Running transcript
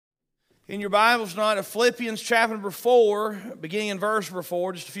In your Bibles tonight, Philippians chapter number 4, beginning in verse number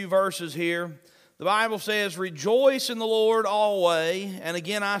 4, just a few verses here. The Bible says, "Rejoice in the Lord always, and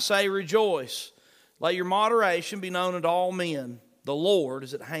again I say rejoice. Let your moderation be known unto all men. The Lord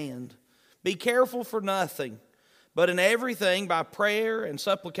is at hand. Be careful for nothing, but in everything by prayer and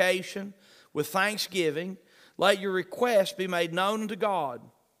supplication with thanksgiving, let your requests be made known unto God.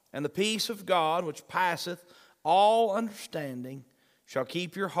 And the peace of God, which passeth all understanding, shall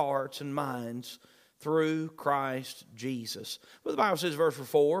keep your hearts and minds through Christ Jesus." But the Bible says, verse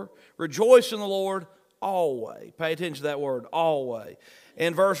 4, "Rejoice in the Lord always." Pay attention to that word, always.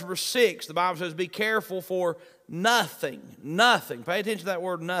 In verse number 6, the Bible says, "Be careful for nothing." Nothing. Pay attention to that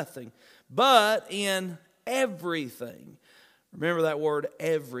word, nothing. "But in everything." Remember that word,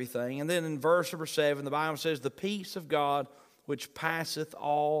 everything. And then in verse number 7, the Bible says, "The peace of God, which passeth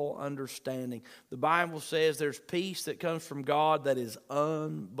all understanding." The Bible says there's peace that comes from God that is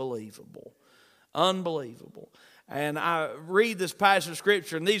unbelievable. Unbelievable. And I read this passage of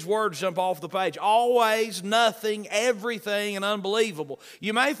Scripture, and these words jump off the page. Always, nothing, everything, and unbelievable.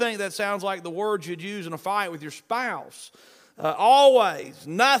 You may think that sounds like the words you'd use in a fight with your spouse. Always,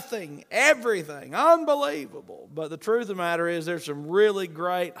 nothing, everything, unbelievable. But the truth of the matter is there's some really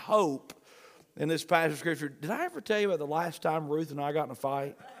great hope in this passage of Scripture. Did I ever tell you about the last time Ruth and I got in a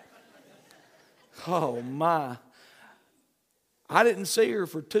fight? Oh, my. I didn't see her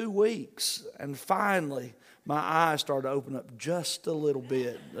for 2 weeks, and finally my eyes started to open up just a little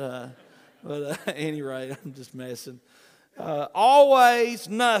bit. But at any rate, I'm just messing. Always,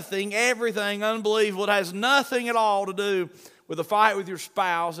 nothing, everything, unbelievable. It has nothing at all to do with a fight with your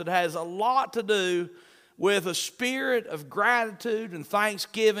spouse. It has a lot to do with a spirit of gratitude and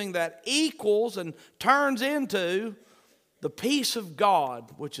thanksgiving that equals and turns into the peace of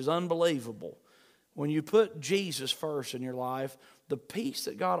God, which is unbelievable. When you put Jesus first in your life, the peace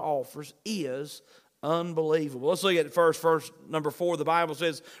that God offers is unbelievable. Let's look at verse number 4. The Bible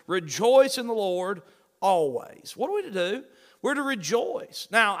says, "Rejoice in the Lord always." What are we to do? We're to rejoice.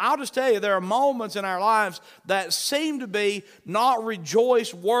 Now, I'll just tell you, there are moments in our lives that seem to be not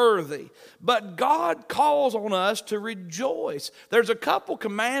rejoice worthy. But God calls on us to rejoice. There's a couple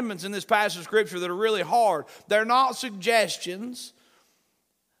commandments in this passage of Scripture that are really hard. They're not suggestions.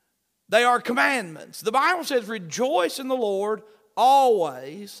 They are commandments. The Bible says, "Rejoice in the Lord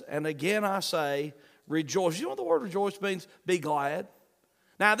always." And again I say, rejoice. You know what the word rejoice means? Be glad.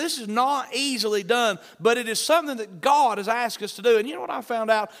 Now, this is not easily done, but it is something that God has asked us to do. And you know what I found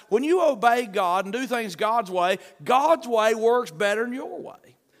out? When you obey God and do things God's way works better than your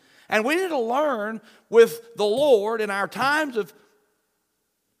way. And we need to learn with the Lord in our times of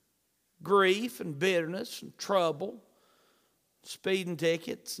grief and bitterness and trouble, speeding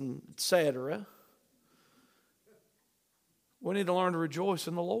tickets, and etc. We need to learn to rejoice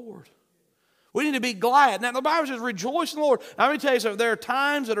in the Lord. We need to be glad. Now, the Bible says, "Rejoice in the Lord." Now, let me tell you something. There are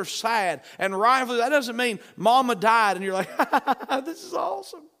times that are sad, and rightfully, that doesn't mean mama died, and you're like, this is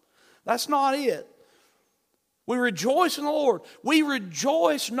awesome. That's not it. We rejoice in the Lord. We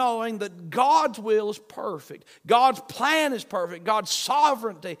rejoice knowing that God's will is perfect. God's plan is perfect. God's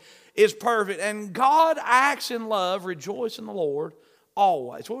sovereignty is perfect. And God acts in love. Rejoice in the Lord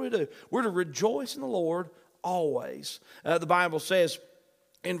always. What do we do? We're to rejoice in the Lord always. The Bible says,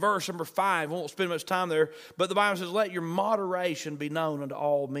 in verse number 5, we won't spend much time there, but the Bible says, "Let your moderation be known unto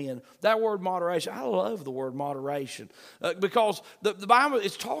all men." That word moderation, I love the word moderation, because the Bible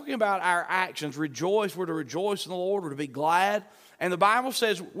is talking about our actions. Rejoice, we're to rejoice in the Lord, we're to be glad. And the Bible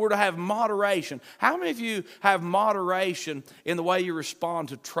says we're to have moderation. How many of you have moderation in the way you respond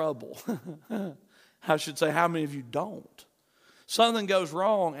to trouble? I should say, how many of you don't? Something goes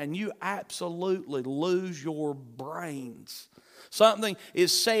wrong and you absolutely lose your brains. Something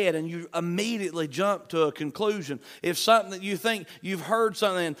is said and you immediately jump to a conclusion. If something that you think you've heard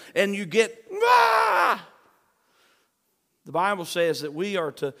something and you get, ah! The Bible says that we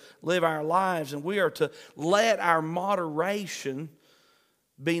are to live our lives and we are to let our moderation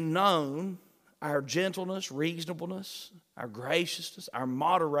be known, our gentleness, reasonableness, our graciousness, our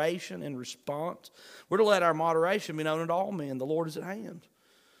moderation in response. We're to let our moderation be known unto all men. The Lord is at hand.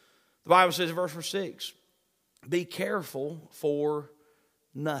 The Bible says in verse 6, "Be careful for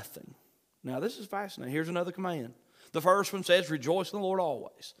nothing." Now this is fascinating. Here's another command. The first one says, "Rejoice in the Lord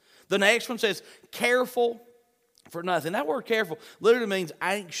always." The next one says, "Careful for nothing." That word careful literally means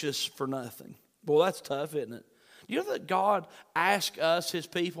anxious for nothing. Boy, that's tough, isn't it? Do you know that God asks us, His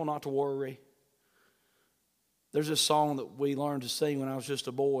people, not to worry? There's this song that we learned to sing when I was just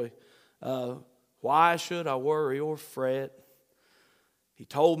a boy. Why should I worry or fret? He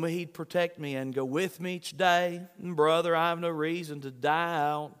told me He'd protect me and go with me each day. And brother, I have no reason to die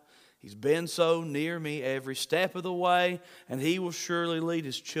out. He's been so near me every step of the way, and He will surely lead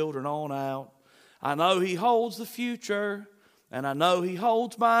His children on out. I know He holds the future, and I know He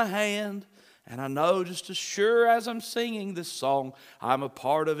holds my hand, and I know just as sure as I'm singing this song, I'm a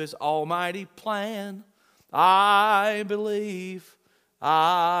part of His almighty plan. I believe,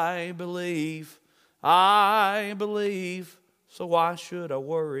 I believe, I believe, so why should I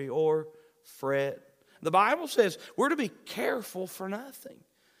worry or fret? The Bible says we're to be careful for nothing.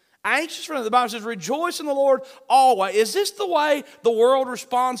 Anxious for nothing. The Bible says, rejoice in the Lord always. Is this the way the world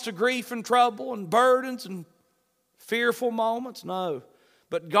responds to grief and trouble and burdens and fearful moments? No.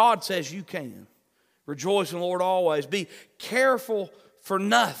 But God says you can. Rejoice in the Lord always. Be careful for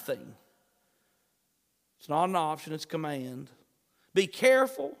nothing. It's not an option, it's a command. Be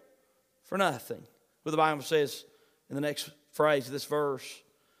careful for nothing. What the Bible says in the next phrase of this verse.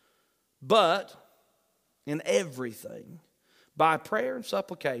 But in everything, by prayer and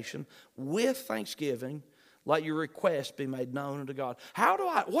supplication, with thanksgiving, let your request be made known unto God.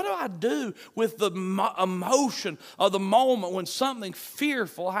 What do I do with the emotion of the moment when something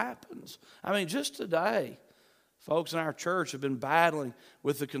fearful happens? I mean, just today, folks in our church have been battling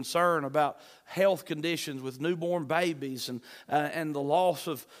with the concern about health conditions with newborn babies and the loss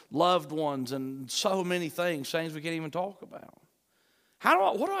of loved ones and so many things we can't even talk about.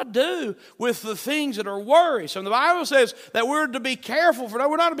 What do I do with the things that are worrisome? The Bible says that we're to be careful for that.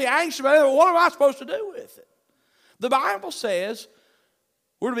 We're not to be anxious about it. But what am I supposed to do with it? The Bible says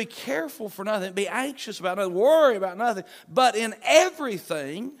we're to be careful for nothing, be anxious about nothing, worry about nothing. But in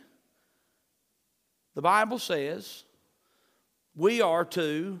everything, the Bible says we are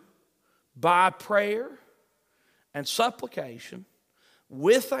to, by prayer and supplication,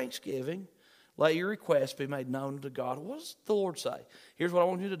 with thanksgiving, let your requests be made known to God. What does the Lord say? Here's what I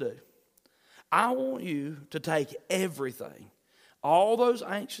want you to do. I want you to take everything, all those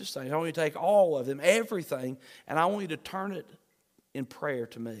anxious things, I want you to take all of them, everything, and I want you to turn it in prayer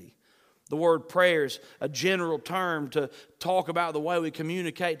to me. The word prayer is a general term to talk about the way we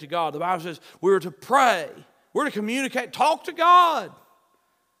communicate to God. The Bible says we're to pray. We're to communicate, talk to God.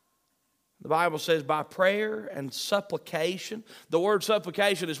 The Bible says by prayer and supplication. The word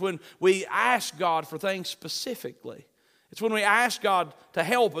supplication is when we ask God for things specifically. It's when we ask God to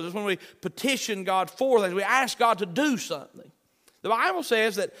help us. It's when we petition God for things. We ask God to do something. The Bible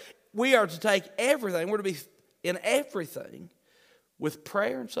says that we are to take everything. We're to be in everything with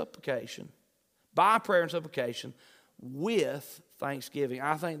prayer and supplication. By prayer and supplication with thanksgiving.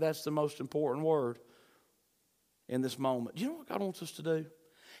 I think that's the most important word in this moment. Do you know what God wants us to do?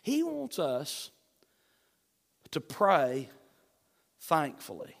 He wants us to pray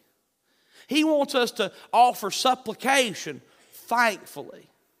thankfully. He wants us to offer supplication thankfully.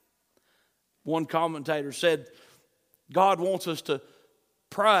 One commentator said, God wants us to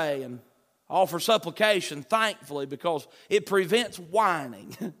pray and offer supplication thankfully because it prevents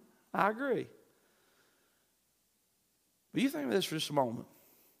whining. I agree. But you think of this for just a moment.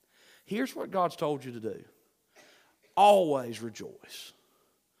 Here's what God's told you to do. Always rejoice.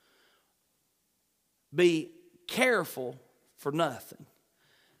 Be careful for nothing,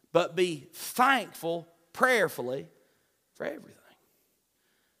 but be thankful prayerfully for everything.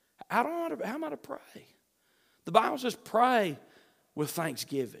 How am I to pray? The Bible says pray with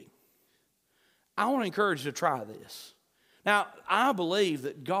thanksgiving. I want to encourage you to try this. Now, I believe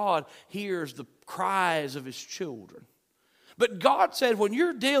that God hears the cries of His children. But God said when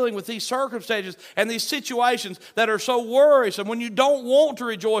you're dealing with these circumstances and these situations that are so worrisome, when you don't want to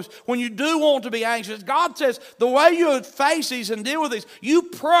rejoice, when you do want to be anxious, God says the way you face these and deal with these, you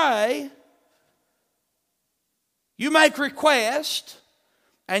pray, you make request,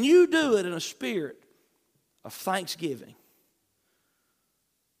 and you do it in a spirit of thanksgiving.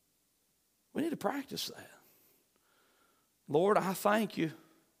 We need to practice that. Lord, I thank you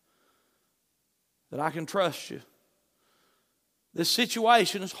that I can trust you. This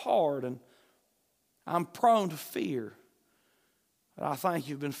situation is hard and I'm prone to fear. But I thank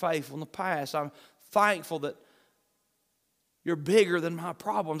you've been faithful in the past. I'm thankful that you're bigger than my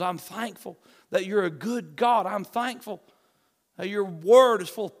problems. I'm thankful that you're a good God. I'm thankful that your word is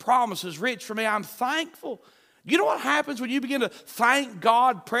full of promises, rich for me. I'm thankful. You know what happens when you begin to thank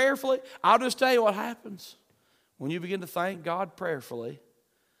God prayerfully? I'll just tell you what happens. When you begin to thank God prayerfully,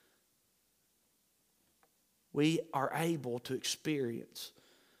 we are able to experience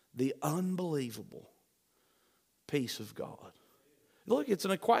the unbelievable peace of God. Look, it's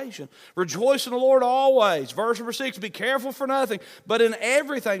an equation. Rejoice in the Lord always. Verse number 6, be careful for nothing, but in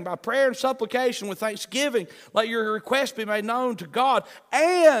everything, by prayer and supplication with thanksgiving, let your request be made known to God.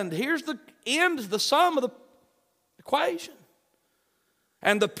 And here's the end, the sum of the equation.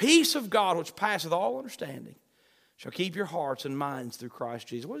 And the peace of God, which passeth all understanding, shall keep your hearts and minds through Christ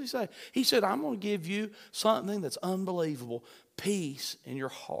Jesus. What did he say? He said, I'm going to give you something that's unbelievable. Peace in your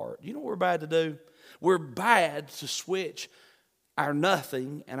heart. You know what we're bad to do? We're bad to switch our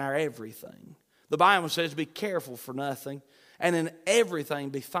nothing and our everything. The Bible says, be careful for nothing, and in everything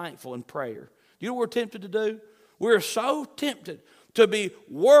be thankful in prayer. You know what we're tempted to do? We're so tempted to be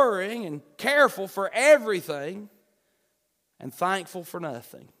worrying and careful for everything and thankful for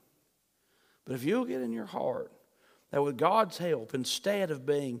nothing. But if you'll get in your heart that with God's help, instead of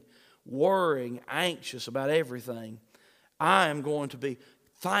being worrying, anxious about everything, I am going to be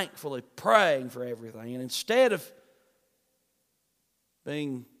thankfully praying for everything. And instead of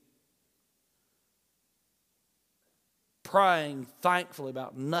being praying thankfully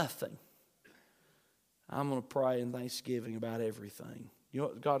about nothing, I'm going to pray in thanksgiving about everything. You know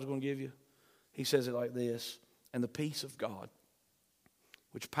what God's going to give you? He says it like this, and the peace of God,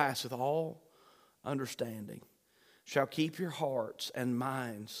 which passeth all understanding, shall keep your hearts and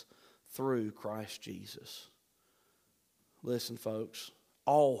minds through Christ Jesus. Listen, folks,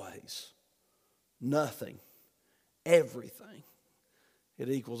 always, nothing, everything, it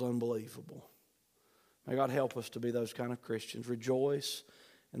equals unbelievable. May God help us to be those kind of Christians. Rejoice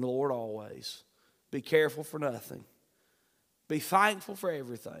in the Lord always. Be careful for nothing. Be thankful for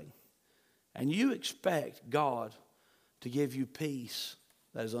everything. And you expect God to give you peace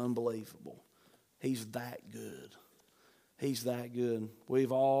that is unbelievable. He's that good. He's that good.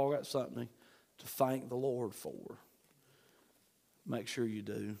 We've all got something to thank the Lord for. Make sure you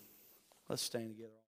do. Let's stand together.